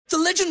The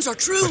legends are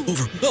true.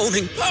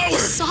 Overwhelming power!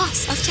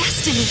 Sauce of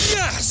destiny.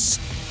 Yes!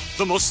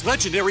 The most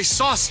legendary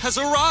sauce has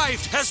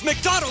arrived as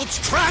McDonald's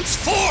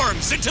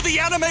transforms into the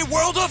anime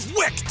world of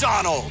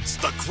WickDonald's.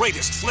 The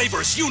greatest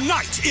flavors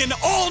unite in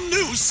all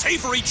new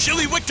savory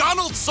chili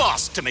McDonald's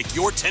sauce to make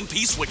your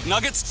 10-piece Wick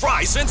Nuggets,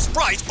 fries, and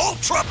Sprite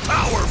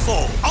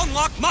ultra-powerful.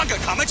 Unlock manga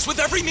comics with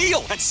every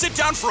meal and sit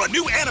down for a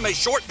new anime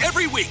short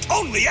every week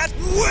only at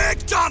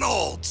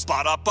WickDonald's.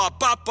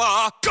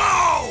 Ba-da-ba-ba-ba,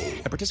 go!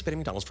 At participating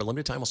McDonald's for a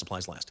limited time while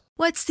supplies last.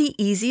 What's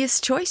the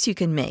easiest choice you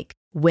can make?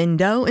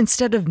 Window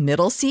instead of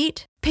middle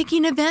seat?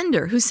 Picking a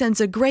vendor who sends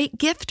a great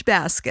gift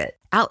basket?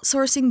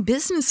 Outsourcing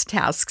business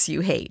tasks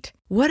you hate?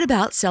 What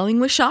about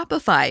selling with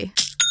Shopify?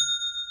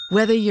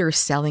 Whether you're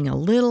selling a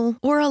little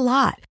or a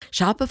lot,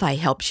 Shopify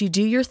helps you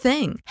do your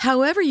thing,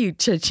 however you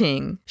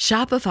cha-ching.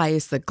 Shopify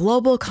is the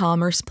global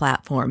commerce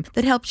platform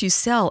that helps you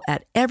sell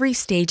at every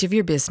stage of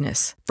your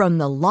business. From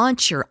the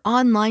launch your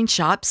online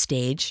shop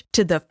stage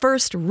to the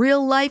first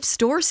real-life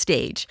store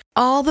stage,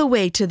 all the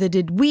way to the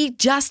did we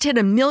just hit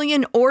 1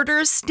 million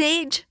orders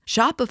stage.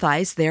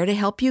 Shopify's there to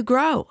help you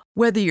grow.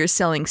 Whether you're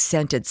selling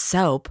scented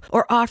soap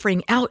or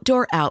offering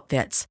outdoor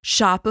outfits,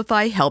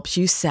 Shopify helps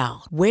you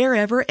sell.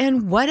 Wherever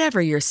and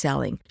whatever you're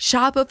selling,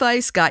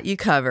 Shopify's got you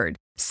covered.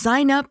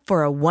 Sign up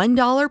for a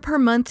 $1 per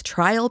month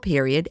trial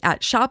period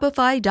at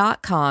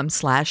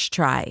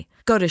shopify.com/try.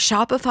 Go to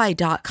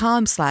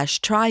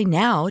shopify.com/try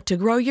now to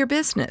grow your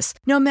business,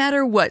 no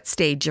matter what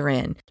stage you're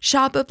in.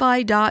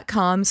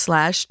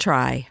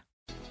 Shopify.com/try.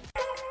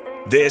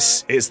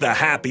 This is the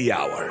Happy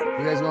Hour.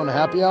 You guys going to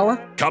happy hour?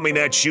 Coming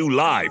at you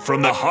live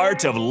from the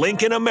heart of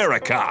Lincoln,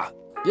 America.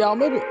 Yeah,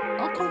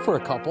 I'll come for a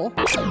couple.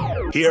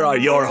 Here are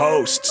your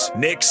hosts,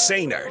 Nick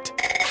Sainert.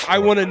 I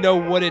want to know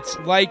what it's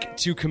like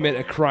to commit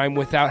a crime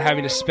without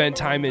having to spend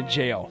time in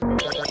jail.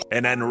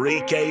 And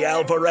Enrique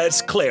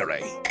Alvarez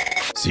Clary.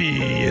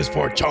 C is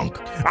for chunk.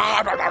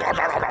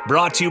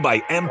 Brought to you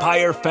by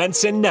Empire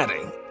Fence and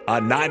Netting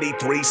on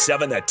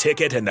 93.7 The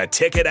Ticket and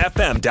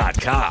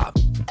theticketfm.com.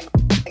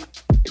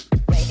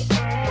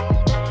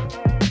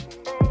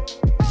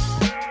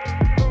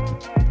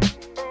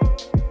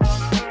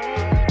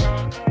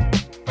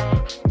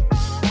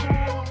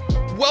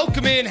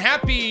 Welcome in.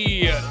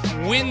 Happy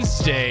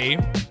Wednesday.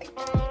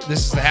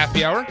 This is the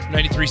Happy Hour,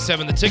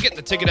 93.7 The Ticket,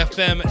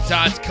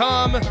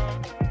 theticketfm.com.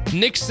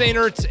 Nick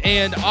Sainert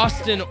and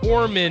Austin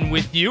Orman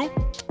with you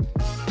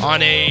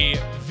on a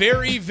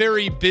very,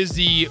 very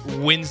busy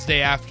Wednesday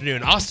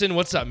afternoon. Austin,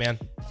 what's up, man?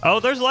 Oh,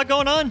 there's a lot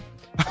going on.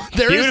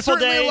 Beautiful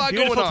day, a lot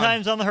beautiful going on.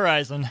 Times on the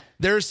horizon.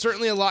 There's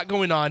certainly a lot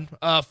going on.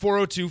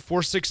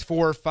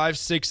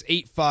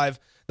 402-464-5685.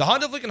 The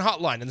Honda of Lincoln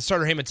hotline and the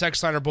Starter Heyman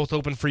text line are both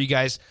open for you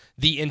guys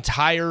the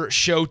entire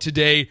show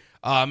today.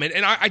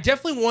 And I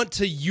definitely want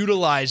to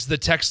utilize the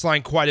text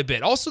line quite a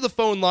bit. Also, the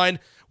phone line,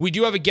 we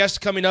do have a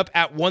guest coming up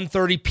at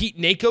 1:30, Pete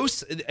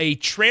Nakos, a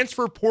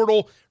transfer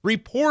portal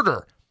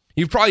reporter.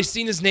 You've probably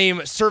seen his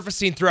name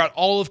surfacing throughout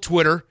all of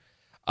Twitter.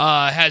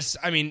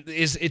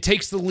 It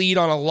takes the lead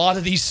on a lot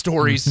of these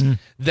stories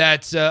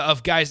that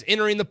of guys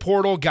entering the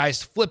portal,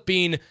 guys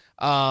flipping,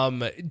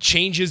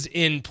 changes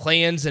in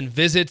plans and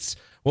visits.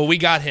 Well, we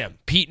got him.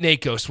 Pete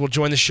Nakos will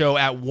join the show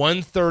at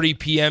 1:30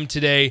 p.m.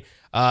 today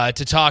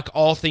to talk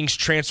all things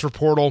transfer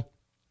portal.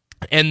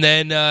 And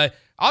then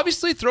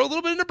obviously throw a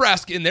little bit of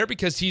Nebraska in there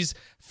because he's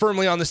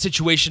firmly on the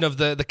situation of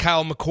the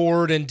Kyle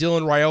McCord and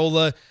Dylan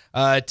Raiola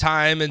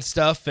time and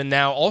stuff. And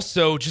now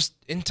also just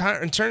in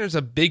terms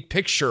of big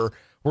picture,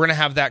 we're going to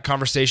have that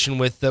conversation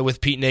with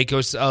Pete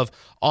Nakos of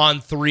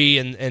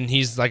On3, and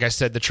he's, like I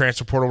said, the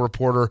transfer portal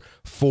reporter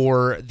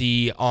for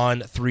the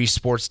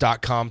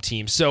On3sports.com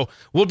team. So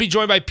we'll be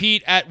joined by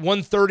Pete at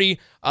 1:30.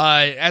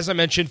 As I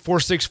mentioned,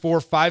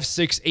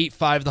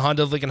 464-5685, the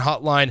Honda of Lincoln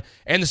hotline,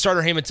 and the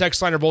Starter Heyman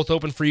text line are both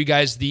open for you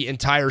guys the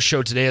entire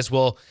show today, as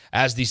well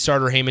as the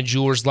Starter Heyman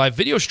Jewelers live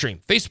video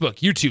stream, Facebook,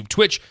 YouTube,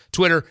 Twitch,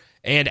 Twitter,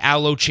 and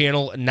Allo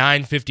Channel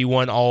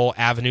 951, all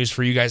avenues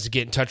for you guys to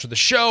get in touch with the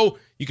show.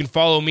 You can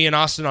follow me and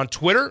Austin on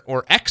Twitter,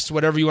 or X,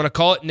 whatever you want to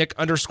call it,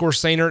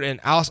 Nick_Sainert and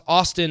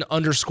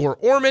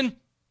Austin_Orman.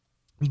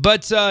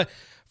 But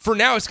for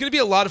now, it's going to be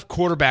a lot of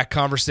quarterback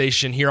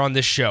conversation here on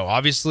this show.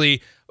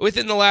 Obviously,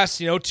 within the last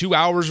 2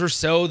 hours or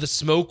so, the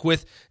smoke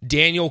with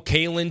Daniel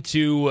Kalen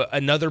to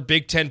another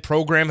Big Ten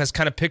program has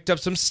kind of picked up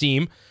some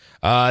steam.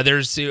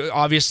 There's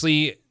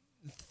obviously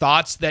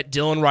thoughts that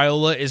Dylan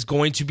Raiola is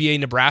going to be a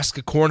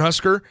Nebraska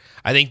Cornhusker.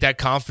 I think that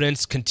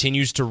confidence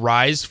continues to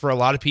rise for a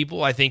lot of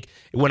people. I think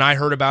when I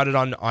heard about it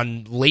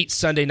on late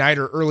Sunday night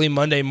or early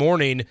Monday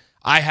morning,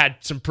 I had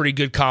some pretty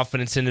good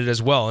confidence in it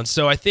as well. And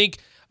so I think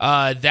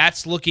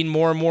that's looking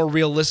more and more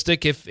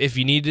realistic if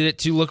you needed it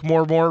to look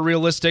more and more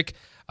realistic.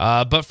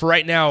 But for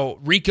right now,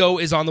 Rico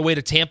is on the way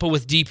to Tampa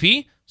with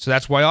DP, so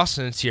that's why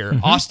Austin is here.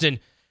 Mm-hmm.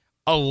 Austin,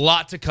 a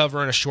lot to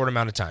cover in a short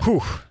amount of time.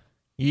 Whew.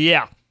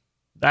 Yeah.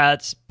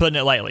 That's putting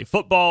it lightly.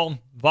 Football,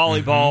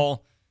 volleyball,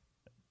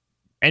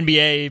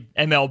 NBA,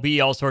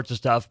 MLB, all sorts of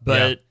stuff.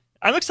 But yeah.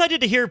 I'm excited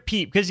to hear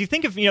Pete, because you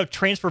think of,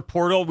 transfer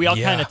portal, we all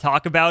kind of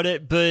talk about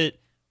it, but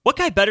what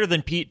guy better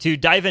than Pete to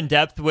dive in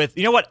depth with,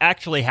 what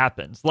actually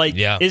happens? Like,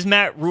 is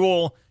Matt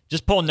Rule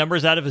just pulling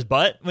numbers out of his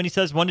butt when he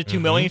says $1 to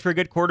 $2 million for a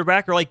good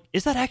quarterback? Or, like,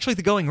 is that actually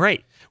the going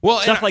rate? Well,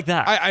 stuff like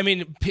that. I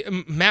mean,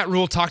 Matt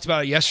Rule talked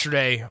about it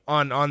yesterday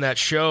on that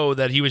show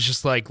that he was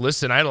just like,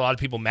 listen, I had a lot of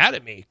people mad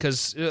at me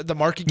because the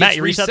market gets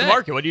you reset. reset the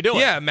market. What are you doing?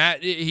 Yeah,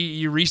 Matt,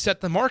 you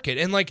reset the market.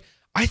 And, like,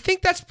 I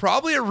think that's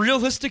probably a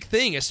realistic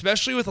thing,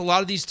 especially with a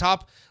lot of these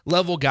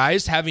top-level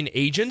guys having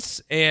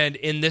agents and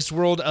in this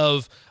world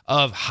of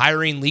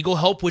hiring legal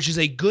help, which is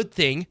a good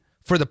thing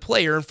for the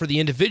player and for the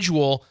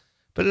individual,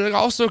 but it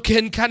also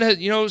can kind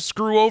of,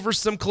 screw over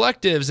some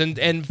collectives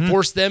and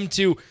force them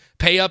to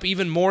pay up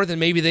even more than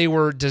maybe they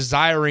were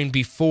desiring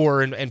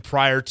before and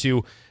prior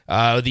to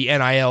the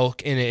NIL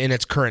in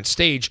its current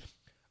stage.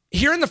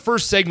 Here in the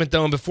first segment,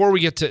 though, and before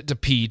we get to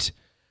Pete,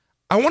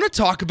 I want to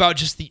talk about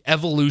just the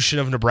evolution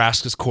of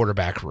Nebraska's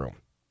quarterback room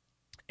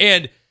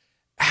and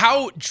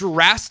how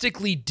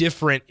drastically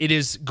different it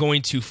is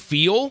going to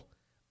feel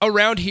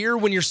around here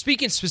when you're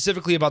speaking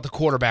specifically about the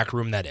quarterback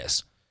room, that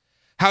is.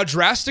 How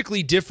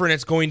drastically different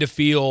it's going to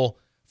feel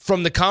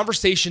from the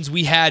conversations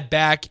we had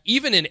back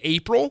even in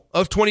April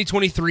of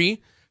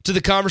 2023 to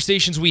the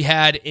conversations we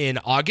had in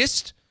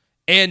August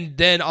and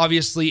then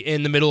obviously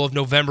in the middle of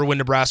November when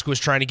Nebraska was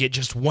trying to get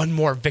just one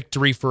more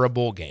victory for a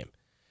bowl game.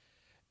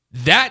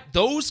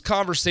 Those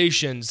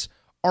conversations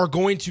are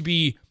going to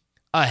be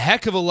a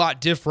heck of a lot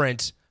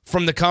different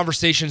from the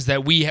conversations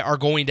that we are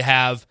going to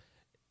have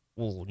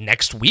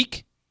next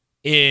week,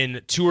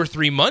 in 2 or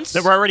 3 months.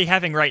 That we're already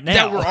having right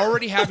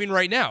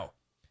now.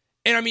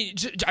 And I mean,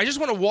 I just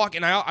want to walk,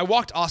 and I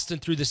walked Austin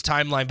through this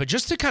timeline, but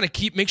just to kind of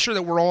make sure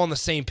that we're all on the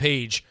same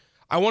page,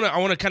 I want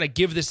to kind of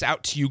give this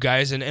out to you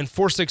guys, and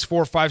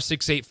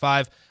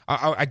 464-5685,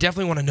 I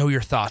definitely want to know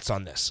your thoughts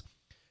on this.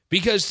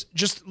 Because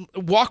just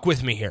walk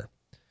with me here.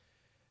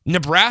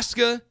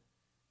 Nebraska,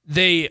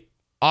 they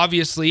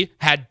obviously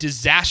had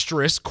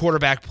disastrous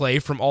quarterback play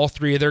from all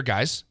three of their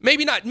guys.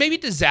 Maybe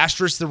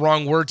disastrous, the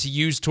wrong word to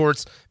use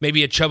towards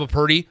maybe a Chubba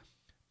Purdy.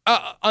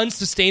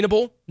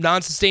 Unsustainable,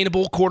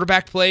 non-sustainable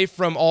quarterback play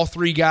from all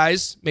three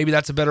guys. Maybe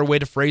that's a better way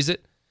to phrase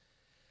it.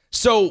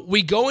 So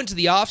we go into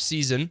the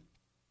offseason,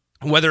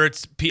 whether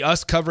it's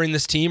us covering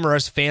this team or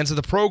us fans of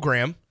the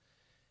program,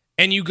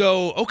 and you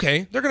go,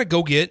 okay, they're going to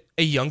go get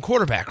a young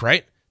quarterback,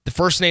 right? The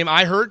first name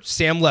I heard,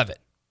 Sam Leavitt.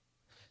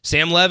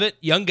 Sam Leavitt,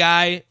 young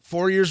guy,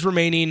 4 years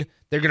remaining.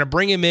 They're going to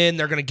bring him in.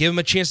 They're going to give him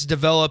a chance to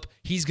develop.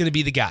 He's going to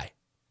be the guy.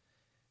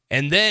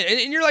 And then,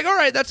 and you're like, all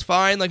right, that's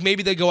fine. Like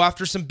maybe they go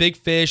after some big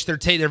fish. They're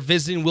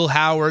visiting Will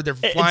Howard. They're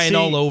flying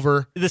all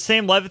over. The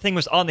Sam Leavitt thing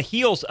was on the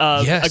heels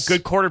of a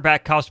good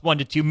quarterback cost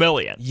 $1 to $2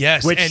 million.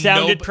 Yes, which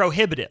sounded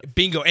prohibitive.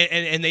 Bingo.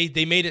 And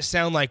they made it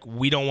sound like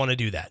we don't want to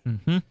do that.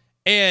 Mm-hmm.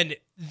 And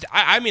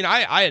I mean,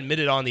 I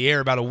admitted on the air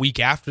about a week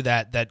after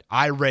that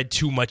I read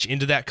too much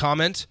into that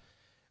comment.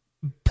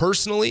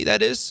 Personally,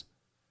 that is.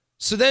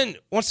 So then,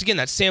 once again,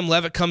 that Sam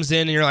Leavitt comes in,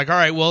 and you're like, all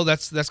right, well,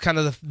 that's kind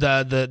of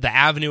the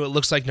avenue it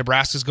looks like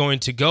Nebraska's going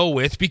to go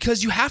with,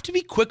 because you have to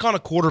be quick on a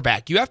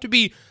quarterback. You have to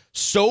be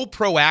so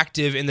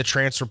proactive in the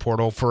transfer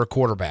portal for a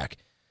quarterback.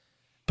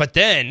 But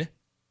then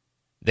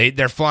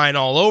they're flying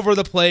all over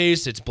the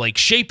place. It's Blake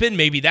Shapen.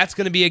 Maybe that's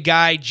going to be a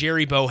guy.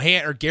 Gary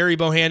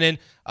Bohannon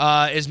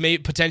is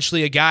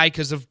potentially a guy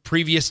because of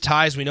previous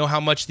ties. We know how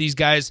much these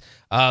guys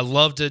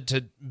love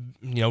to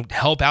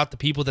help out the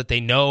people that they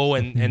know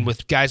and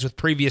with guys with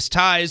previous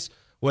ties,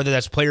 whether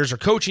that's players or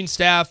coaching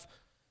staff.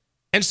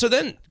 And so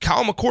then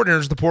Kyle McCord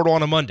enters the portal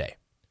on a Monday,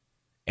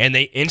 and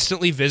they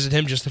instantly visit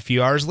him just a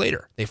few hours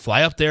later. They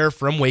fly up there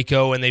from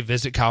Waco, and they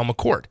visit Kyle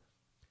McCord.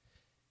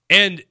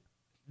 And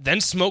then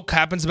smoke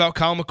happens about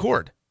Kyle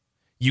McCord.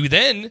 You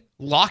then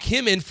lock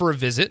him in for a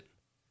visit.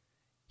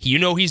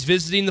 He's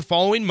visiting the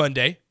following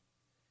Monday.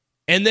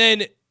 And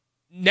then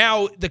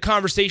now the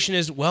conversation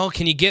is, well,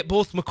 can you get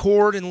both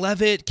McCord and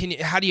Leavitt?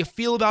 How do you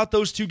feel about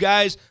those two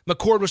guys?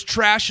 McCord was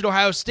trash at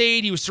Ohio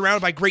State. He was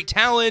surrounded by great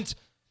talent.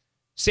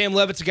 Sam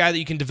Leavitt's a guy that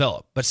you can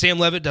develop. But Sam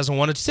Leavitt doesn't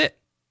want to sit.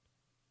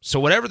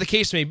 So whatever the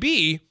case may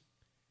be,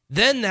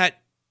 then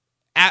that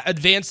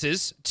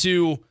advances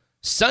to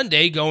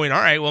Sunday going, all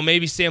right, well,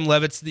 maybe Sam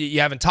Leavitt's, you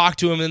haven't talked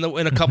to him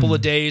in a couple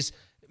of days.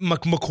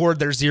 McCord,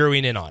 they're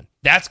zeroing in on.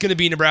 That's going to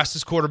be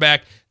Nebraska's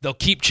quarterback. They'll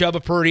keep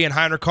Chubba Purdy and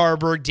Heinrich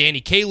Carberg. Danny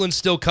Kalin's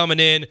still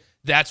coming in.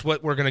 That's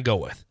what we're going to go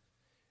with.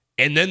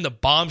 And then the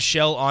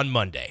bombshell on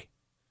Monday.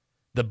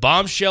 The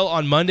bombshell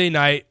on Monday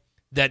night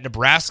that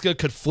Nebraska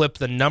could flip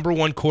the number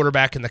one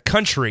quarterback in the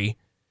country.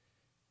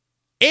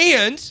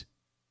 And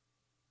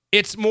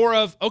it's more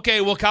of,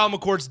 okay, well, Kyle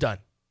McCord's done.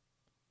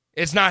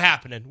 It's not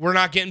happening. We're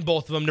not getting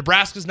both of them.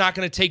 Nebraska's not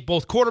going to take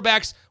both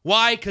quarterbacks.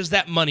 Why? Because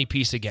that money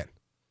piece again.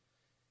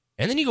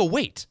 And then you go,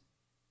 wait.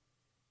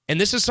 And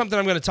this is something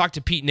I'm going to talk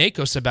to Pete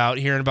Nakos about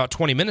here in about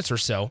 20 minutes or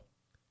so.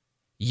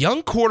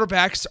 Young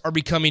quarterbacks are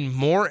becoming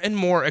more and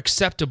more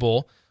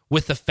acceptable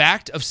with the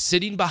fact of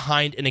sitting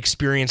behind an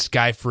experienced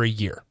guy for a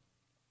year.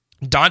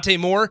 Dante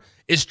Moore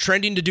is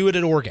trending to do it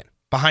at Oregon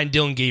behind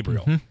Dylan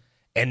Gabriel. Mm-hmm.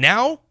 And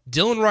now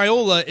Dylan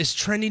Raiola is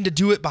trending to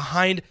do it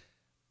behind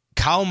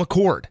Kyle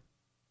McCord.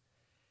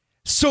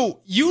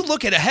 So you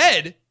look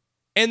ahead,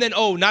 and then,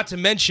 not to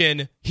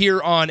mention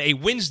here on a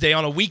Wednesday,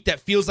 on a week that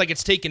feels like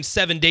it's taken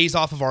 7 days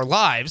off of our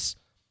lives,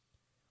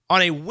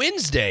 on a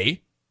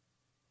Wednesday,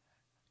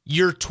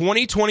 your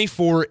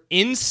 2024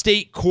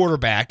 in-state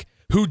quarterback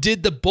who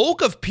did the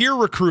bulk of peer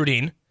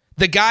recruiting,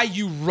 the guy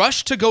you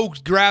rushed to go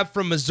grab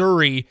from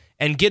Missouri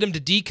and get him to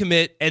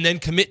decommit and then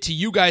commit to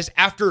you guys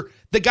after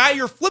the guy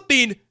you're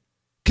flipping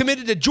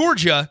committed to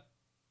Georgia,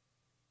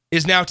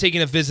 is now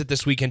taking a visit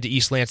this weekend to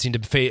East Lansing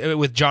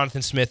with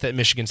Jonathan Smith at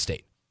Michigan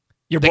State.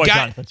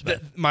 Jonathan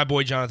Smith. My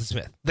boy Jonathan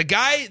Smith. The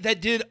guy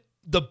that did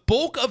the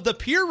bulk of the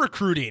peer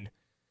recruiting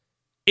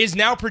is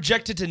now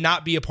projected to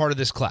not be a part of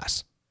this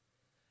class.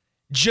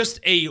 Just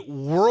a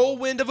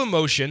whirlwind of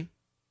emotion,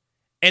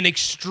 an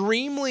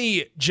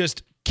extremely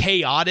just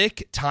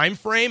chaotic time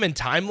frame and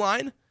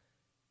timeline,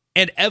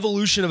 and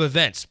evolution of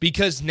events.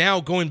 Because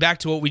now, going back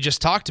to what we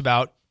just talked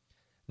about,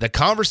 the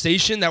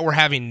conversation that we're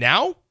having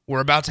now, we're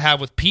about to have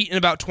with Pete in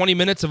about 20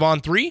 minutes of On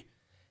 3,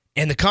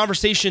 and the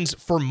conversations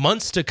for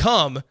months to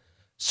come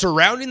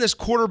surrounding this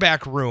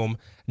quarterback room.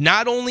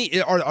 Not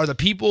only are the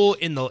people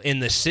in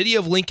the city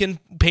of Lincoln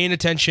paying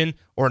attention,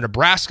 or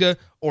Nebraska,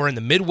 or in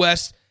the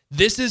Midwest,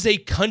 this is a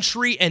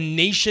country and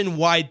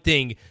nationwide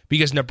thing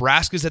because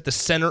Nebraska is at the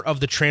center of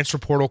the transfer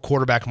portal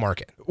quarterback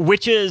market.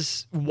 Which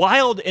is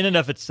wild in and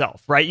of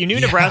itself, right? You knew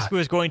Nebraska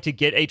was going to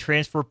get a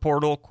transfer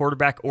portal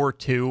quarterback or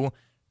two,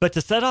 but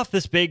to set off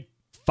this big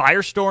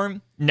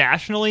firestorm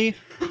nationally,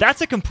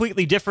 that's a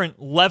completely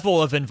different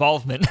level of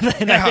involvement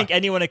than I think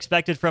anyone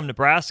expected from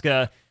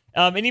Nebraska.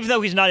 And even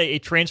though he's not a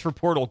transfer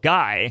portal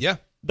guy,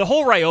 the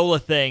whole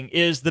Raiola thing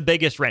is the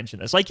biggest wrench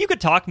in this. Like, you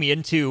could talk me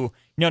into,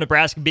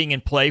 Nebraska being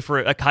in play for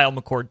a Kyle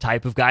McCord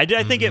type of guy. Did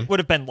I think it would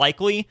have been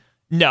likely?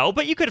 No,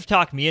 but you could have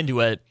talked me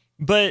into it.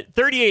 But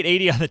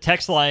 3880 on the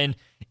text line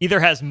either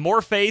has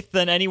more faith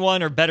than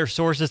anyone or better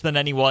sources than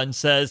anyone,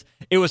 says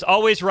it was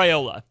always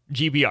Raiola,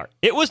 GBR.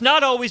 It was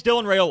not always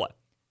Dylan Raiola.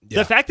 Yeah.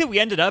 The fact that we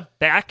ended up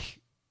back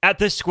at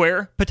this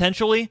square,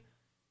 potentially,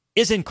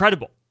 is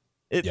incredible.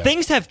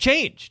 Things have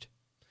changed.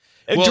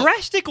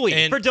 Drastically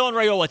for Dylan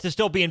Raiola to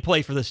still be in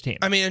play for this team.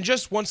 I mean, and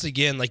just once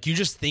again, like, you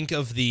just think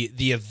of the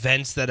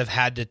events that have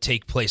had to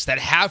take place, that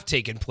have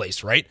taken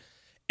place, right?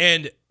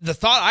 And the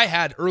thought I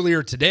had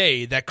earlier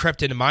today that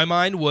crept into my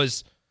mind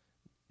was,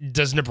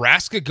 does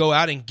Nebraska go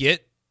out and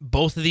get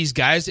both of these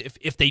guys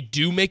if they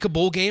do make a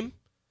bowl game?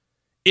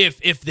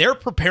 If they're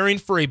preparing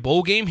for a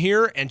bowl game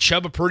here and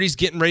Chubba Purdy's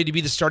getting ready to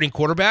be the starting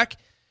quarterback,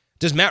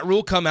 does Matt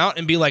Rule come out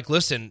and be like,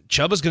 listen,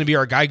 Chubba's going to be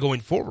our guy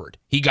going forward?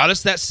 He got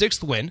us that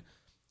 6th win.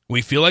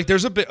 We feel like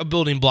there's a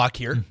building block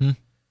here. Mm-hmm.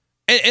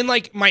 And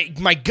like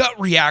my gut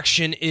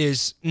reaction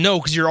is no,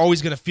 because you're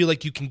always going to feel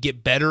like you can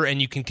get better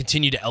and you can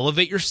continue to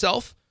elevate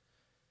yourself.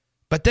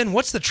 But then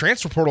what's the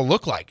transfer portal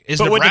look like? Is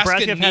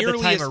Nebraska have had the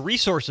time or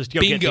resources to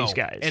go get these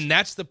guys? And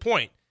that's the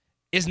point.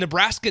 Is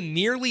Nebraska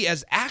nearly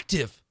as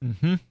active?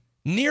 Mm-hmm.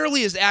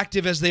 Nearly as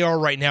active as they are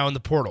right now in the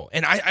portal?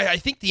 And I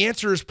think the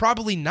answer is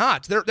probably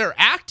not. They're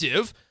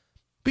active,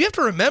 but you have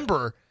to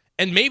remember,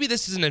 and maybe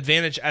this is an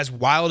advantage, as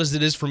wild as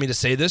it is for me to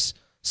say this,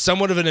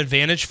 somewhat of an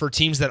advantage for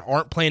teams that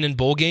aren't playing in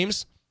bowl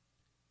games.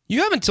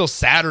 You have until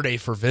Saturday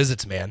for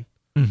visits, man.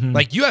 Mm-hmm.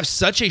 Like, you have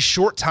such a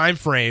short time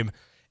frame,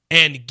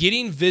 and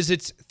getting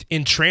visits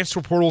in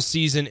transfer portal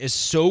season is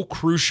so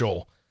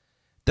crucial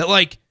that,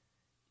 like,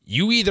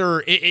 you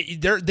either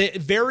they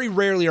very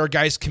rarely are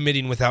guys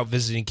committing without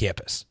visiting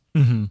campus.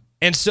 Mm-hmm.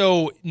 And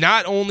so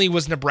not only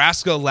was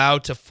Nebraska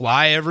allowed to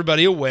fly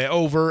everybody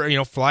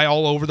fly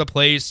all over the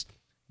place,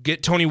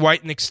 get Tony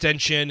White an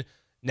extension.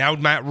 Now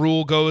Matt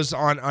Rule goes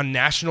on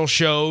national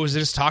shows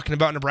and is talking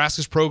about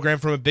Nebraska's program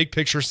from a big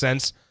picture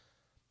sense.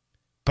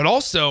 But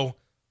also,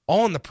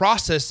 all in the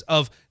process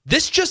of,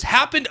 this just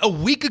happened a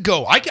week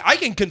ago. I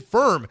can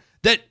confirm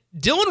that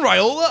Dylan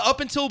Raiola, up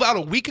until about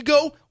a week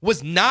ago,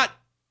 was not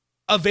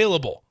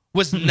available,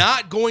 was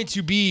not going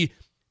to be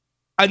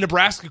a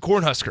Nebraska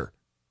Cornhusker.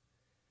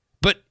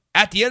 But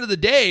at the end of the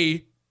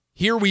day,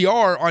 here we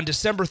are on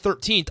December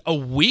 13th, a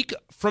week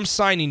from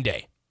signing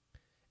day.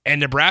 And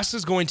Nebraska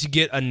is going to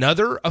get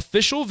another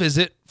official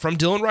visit from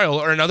Dylan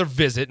Raiola, or another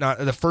visit, not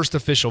the first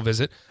official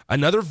visit,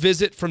 another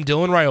visit from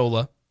Dylan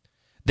Raiola.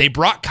 They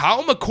brought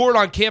Kyle McCord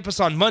on campus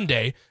on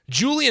Monday.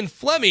 Julian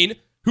Fleming,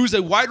 who's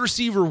a wide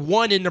receiver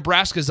 1 in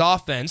Nebraska's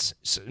offense,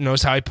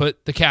 notice how I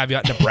put the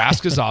caveat,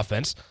 Nebraska's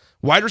offense,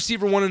 wide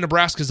receiver 1 in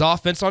Nebraska's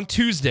offense on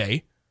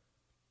Tuesday.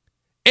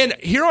 And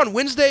here on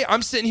Wednesday,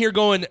 I'm sitting here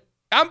going,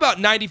 I'm about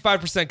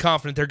 95%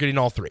 confident they're getting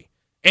all 3.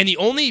 And the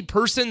only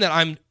person that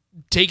I'm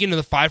taking to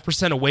the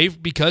 5% away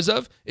because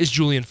of is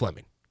Julian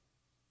Fleming.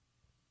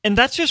 And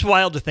that's just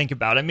wild to think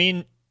about. I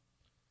mean,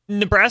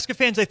 Nebraska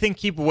fans, I think,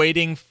 keep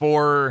waiting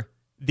for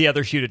the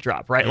other shoe to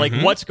drop, right? Mm-hmm.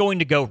 Like, what's going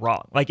to go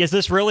wrong? Like, is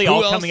this really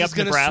all coming up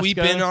in Nebraska? Who else is going to sweep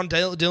in on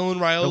Dylan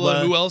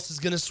Raiola? Who else is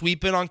going to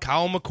sweep in on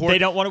Kyle McCord? They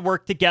don't want to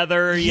work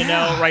together. You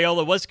know,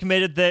 Raiola was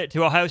committed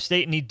to Ohio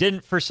State, and he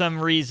didn't for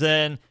some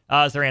reason.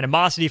 Is there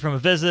animosity from a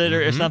visit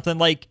or something?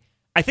 Like,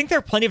 I think there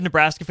are plenty of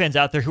Nebraska fans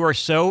out there who are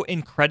so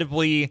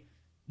incredibly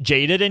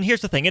jaded. And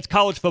here's the thing. It's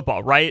college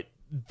football, right?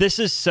 this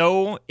is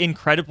so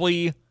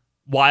incredibly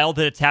wild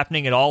that it's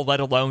happening at all, let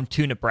alone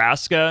to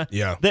Nebraska.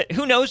 Yeah. That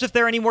who knows if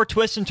there are any more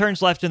twists and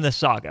turns left in this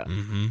saga.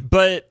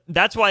 But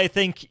that's why I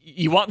think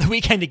you want the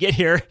weekend to get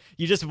here.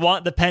 You just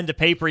want the pen to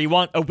paper. You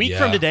want a week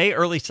from today,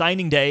 early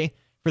signing day.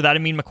 For that, I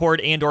mean,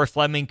 McCord and or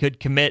Fleming could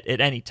commit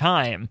at any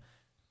time.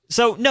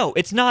 So, no,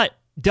 it's not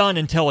done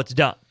until it's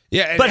done.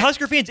 Yeah, but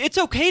Husker fans, it's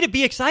okay to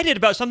be excited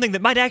about something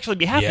that might actually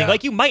be happening. Yeah.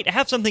 Like, you might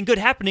have something good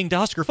happening to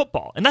Husker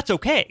football, and that's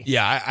okay.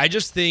 Yeah, I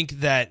just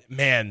think that,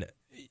 man,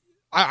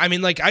 I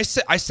mean, like, I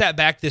sat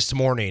back this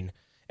morning,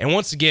 and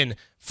once again,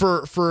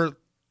 for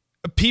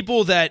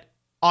people that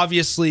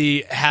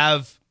obviously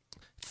have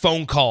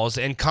phone calls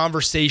and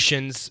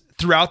conversations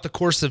throughout the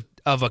course of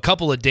a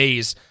couple of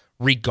days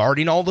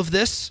regarding all of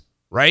this,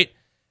 right,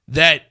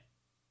 that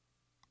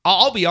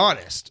I'll be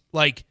honest,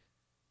 like,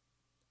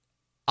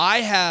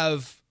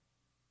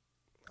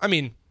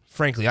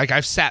 frankly, like,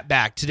 I've sat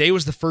back. Today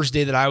was the first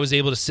day that I was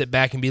able to sit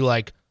back and be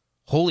like,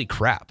 holy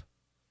crap.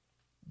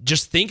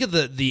 Just think of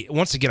the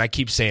once again, I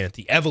keep saying it,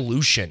 the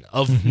evolution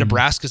of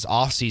Nebraska's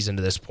offseason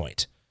to this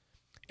point.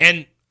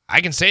 And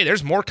I can say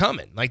there's more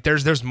coming. Like,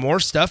 there's more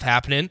stuff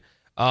happening.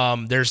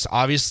 There's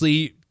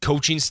obviously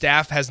coaching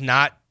staff has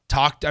not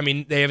talked. I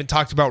mean, they haven't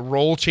talked about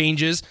role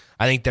changes.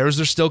 I think those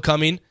are still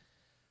coming.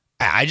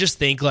 I just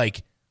think,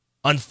 like,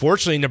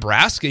 unfortunately,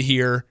 Nebraska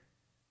here,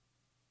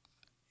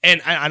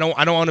 and I don't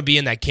want to be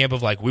in that camp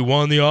of, like, we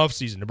won the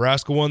offseason.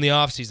 Nebraska won the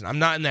offseason. I'm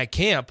not in that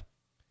camp.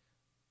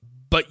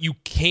 But you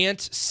can't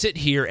sit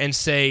here and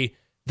say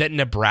that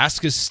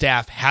Nebraska's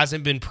staff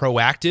hasn't been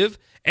proactive.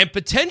 And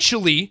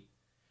potentially,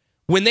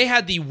 when they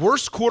had the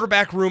worst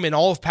quarterback room in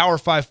all of Power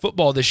 5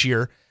 football this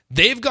year,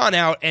 they've gone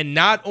out and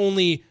not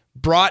only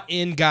brought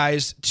in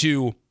guys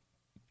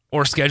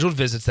or scheduled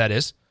visits, that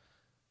is,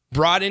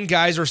 brought in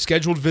guys or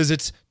scheduled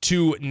visits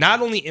to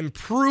not only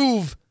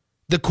improve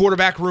the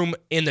quarterback room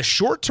in the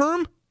short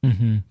term,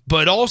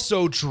 but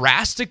also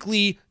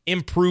drastically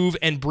improve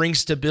and bring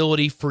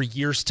stability for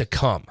years to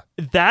come.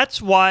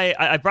 That's why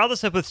I brought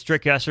this up with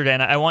Strick yesterday,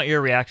 and I want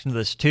your reaction to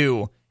this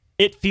too.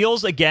 It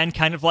feels, again,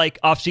 kind of like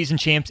offseason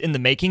champs in the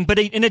making, but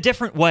in a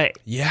different way.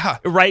 Yeah.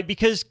 Right?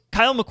 Because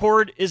Kyle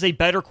McCord is a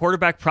better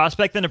quarterback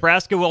prospect than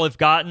Nebraska will have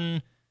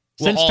gotten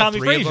since Tommy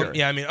Frazier.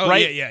 Yeah, I mean,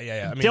 right?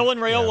 yeah. I mean, Dylan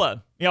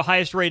Raiola,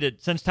 highest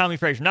rated since Tommy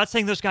Frazier. Not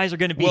saying those guys are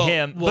going to be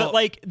him, but,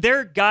 like,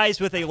 they're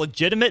guys with a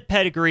legitimate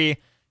pedigree,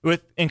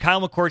 with, in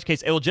Kyle McCord's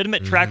case, a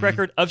legitimate track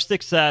record of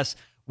success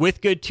with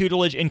good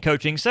tutelage and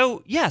coaching.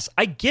 So, yes,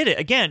 I get it.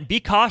 Again,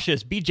 be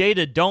cautious, be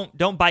jaded.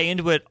 Don't buy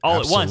into it all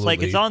at once.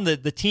 Like, it's on the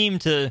team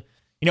to,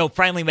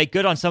 finally make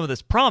good on some of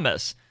this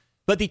promise.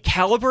 But the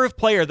caliber of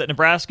player that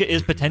Nebraska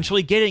is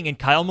potentially getting in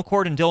Kyle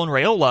McCord and Dylan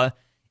Raiola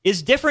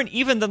is different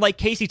even than, like,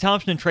 Casey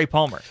Thompson and Trey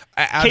Palmer.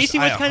 Casey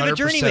was kind of a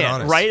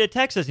journeyman, right, at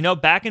Texas,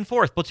 back and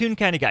forth, platoon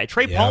kind of guy.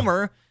 Trey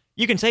Palmer,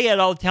 you can say he had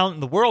all the talent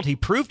in the world. He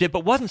proved it,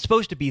 but wasn't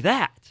supposed to be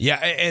that. Yeah,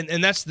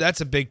 and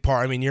that's a big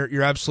part. I mean,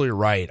 you're absolutely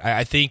right.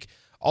 I think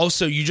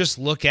also you just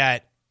look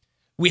at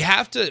we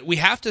have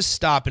to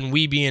stop, and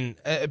we being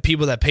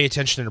people that pay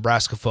attention to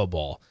Nebraska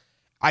football,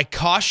 I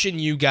caution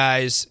you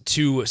guys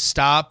to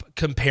stop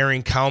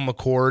comparing Kyle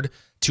McCord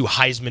to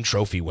Heisman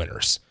Trophy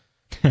winners.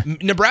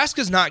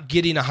 Nebraska's not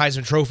getting a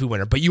Heisman Trophy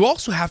winner, but you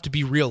also have to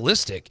be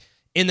realistic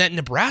in that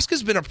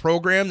Nebraska's been a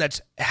program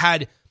that's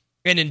had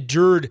and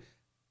endured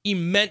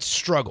immense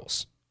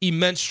struggles.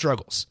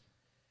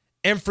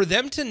 And for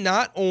them to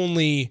not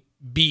only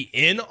be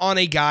in on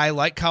a guy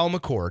like Kyle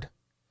McCord,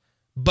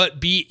 but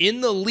be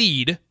in the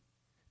lead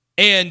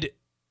and,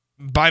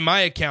 by my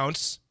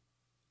accounts,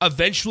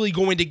 eventually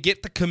going to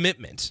get the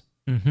commitment.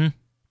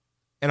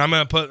 And I'm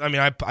going to put,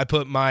 I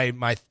put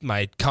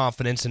my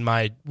confidence and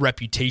my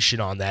reputation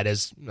on that,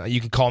 as you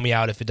can call me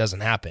out if it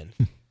doesn't happen.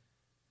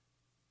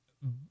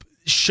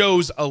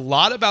 Shows a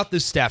lot about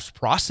this staff's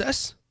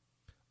process,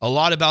 a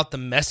lot about the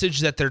message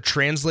that they're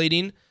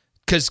translating.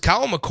 Because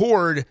Kyle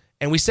McCord,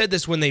 and we said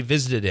this when they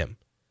visited him,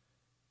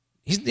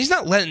 he's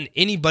not letting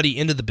anybody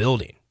into the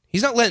building.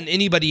 He's not letting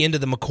anybody into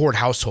the McCord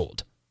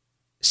household.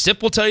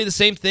 Sip will tell you the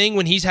same thing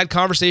when he's had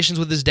conversations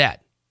with his dad.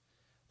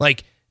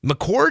 Like,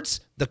 McCord's,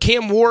 the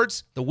Cam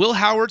Wards, the Will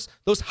Howards,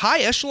 those high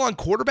echelon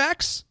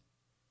quarterbacks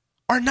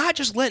are not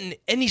just letting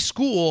any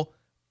school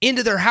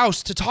into their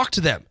house to talk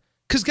to them.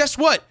 Because guess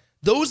what?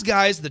 Those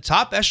guys, the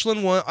top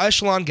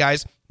echelon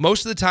guys,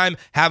 most of the time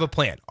have a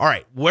plan. All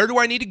right, where do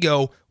I need to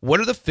go?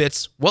 What are the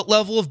fits? What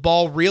level of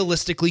ball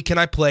realistically can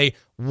I play?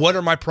 What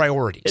are my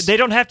priorities? They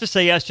don't have to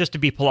say yes just to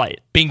be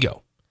polite.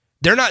 Bingo.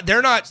 They're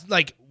not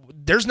like,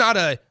 there's not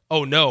a,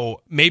 oh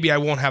no, maybe I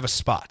won't have a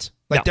spot.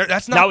 Like, no,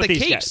 that's not the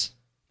case. Guys.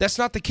 That's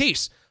not the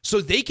case.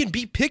 So they can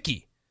be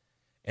picky.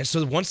 And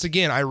so once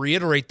again, I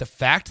reiterate the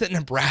fact that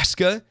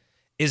Nebraska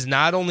is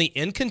not only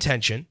in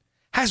contention,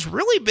 has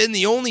really been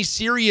the only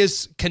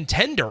serious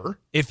contender,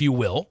 if you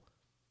will,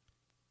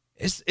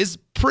 is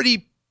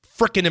pretty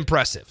freaking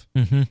impressive.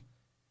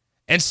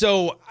 And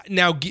so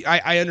now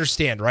I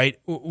understand, right?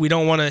 We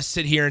don't want to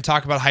sit here and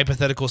talk about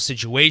hypothetical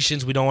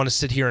situations. We don't want to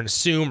sit here and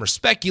assume or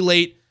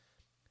speculate.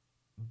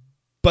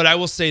 But I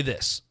will say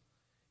this.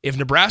 if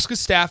Nebraska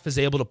staff is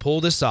able to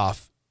pull this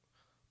off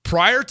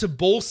prior to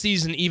bowl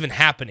season even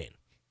happening,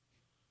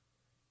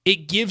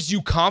 it gives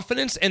you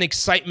confidence and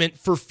excitement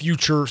for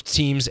future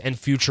teams and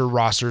future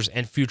rosters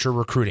and future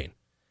recruiting,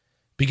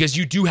 because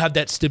you do have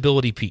that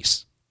stability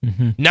piece.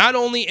 Not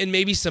only in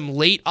maybe some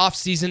late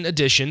offseason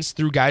additions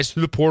through guys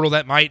through the portal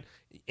that might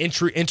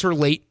enter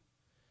late,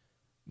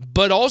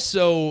 but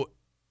also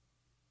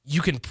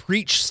you can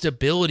preach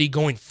stability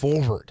going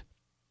forward.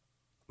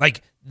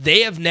 Like,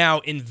 they have now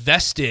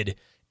invested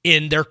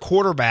in their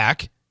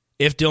quarterback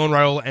if Dylan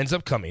Raiola ends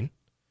up coming.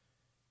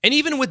 And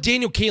even with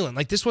Daniel Kaelin,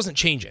 like, this wasn't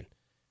changing.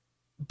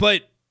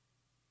 But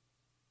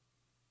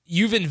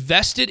you've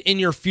invested in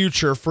your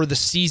future for the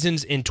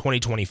seasons in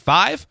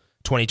 2025,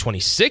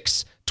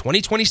 2026,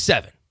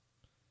 2027.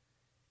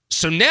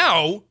 So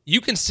now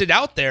you can sit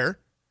out there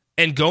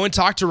and go and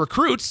talk to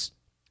recruits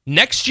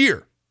next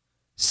year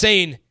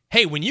saying,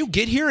 hey, when you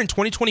get here in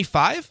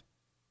 2025,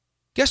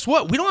 guess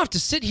what? We don't have to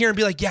sit here and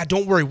be like, yeah,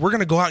 don't worry, we're going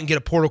to go out and get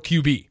a portal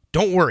QB.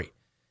 Don't worry.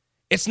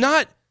 It's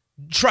not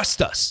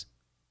trust us.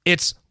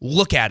 It's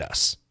look at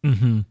us.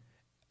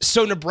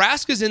 So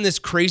Nebraska's in this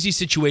crazy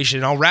situation,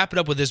 and I'll wrap it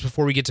up with this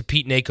before we get to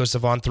Pete Nakos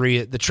of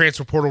On3, the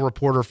transfer portal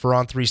reporter for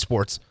On3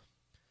 Sports.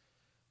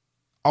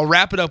 I'll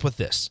wrap it up with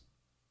this.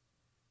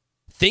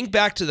 Think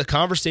back to the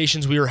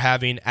conversations we were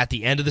having at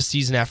the end of the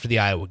season after the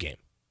Iowa game.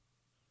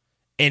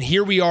 And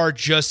here we are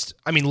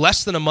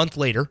less than a month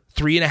later,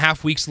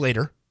 3.5 weeks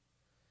later,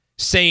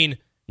 saying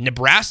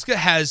Nebraska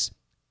has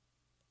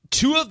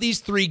 2 of these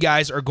 3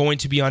 guys are going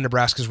to be on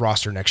Nebraska's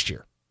roster next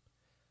year.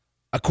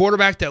 A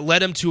quarterback that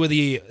led them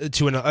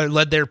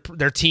led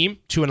their team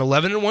to an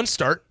 11-1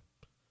 start,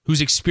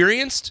 who's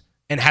experienced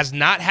and has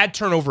not had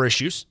turnover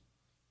issues,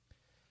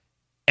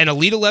 an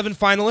Elite 11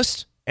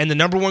 finalist and the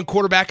number 1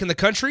 quarterback in the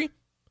country,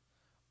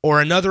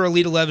 or another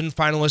Elite 11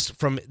 finalist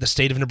from the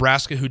state of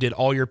Nebraska who did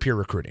all your peer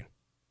recruiting.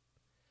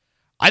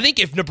 I think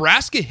if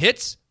Nebraska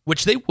hits,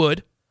 which they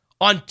would,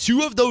 on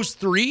 2 of those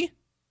 3,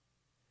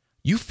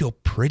 you feel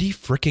pretty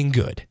freaking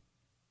good.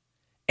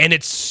 And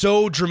it's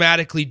so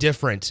dramatically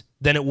different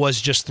than it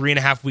was just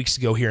 3.5 weeks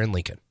ago here in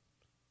Lincoln.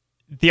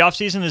 The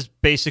offseason is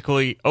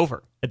basically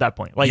over at that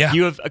point.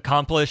 You have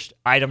accomplished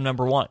item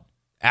number 1.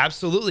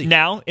 Absolutely.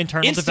 Now,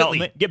 internal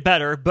development, get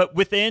better, but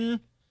within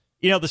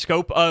the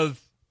scope of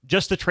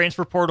just the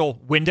transfer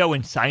portal window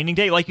and signing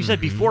day, like you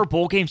said, before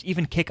bowl games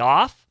even kick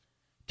off,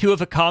 to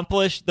have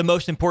accomplished the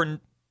most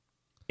important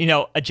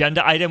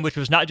agenda item, which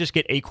was not just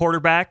get a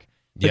quarterback,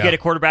 but get a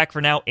quarterback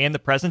for now and the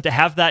present, to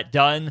have that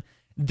done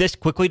this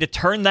quickly, to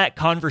turn that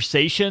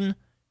conversation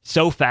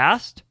so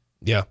fast,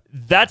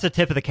 that's a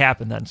tip of the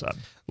cap and then some.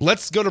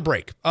 Let's go to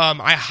break.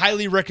 I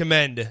highly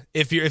recommend,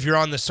 if you're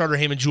on the Starter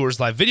Heyman Jewelers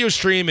live video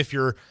stream, if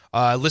you're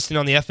listening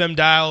on the FM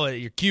dial, at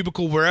your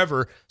cubicle,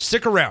 wherever,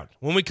 stick around.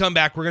 When we come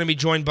back, we're going to be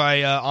joined by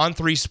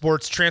On3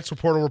 Sports transfer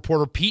portal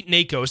reporter Pete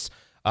Nakos.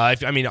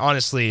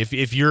 Honestly,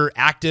 if you're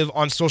active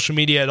on social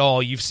media at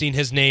all, you've seen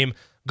his name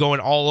going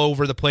all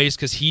over the place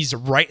because he's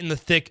right in the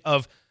thick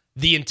of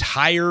the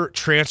entire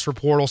transfer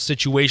portal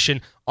situation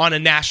on a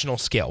national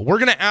scale. We're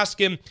going to ask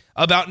him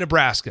about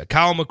Nebraska,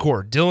 Kyle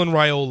McCord, Dylan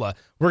Raiola.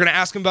 We're going to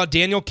ask him about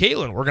Daniel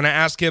Kaelin. We're going to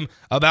ask him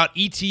about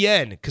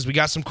ETN because we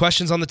got some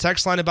questions on the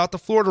text line about the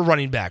Florida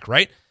running back,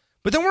 right?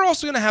 But then we're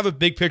also going to have a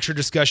big picture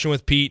discussion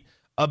with Pete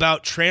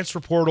about transfer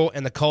portal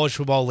and the college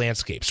football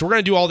landscape. So we're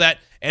going to do all that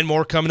and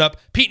more coming up.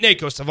 Pete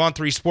Nakos of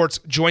On3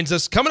 Sports joins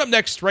us coming up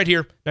next right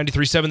here,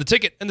 93.7 The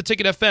Ticket and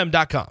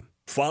theticketfm.com.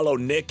 Follow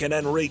Nick and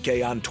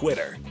Enrique on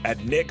Twitter at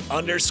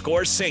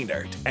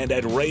Nick_Sainert and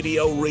at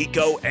Radio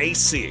Rico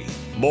AC.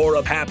 More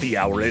of Happy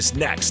Hour is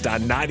next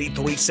on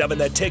 93.7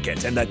 The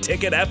Ticket and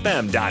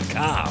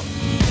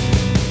theticketfm.com.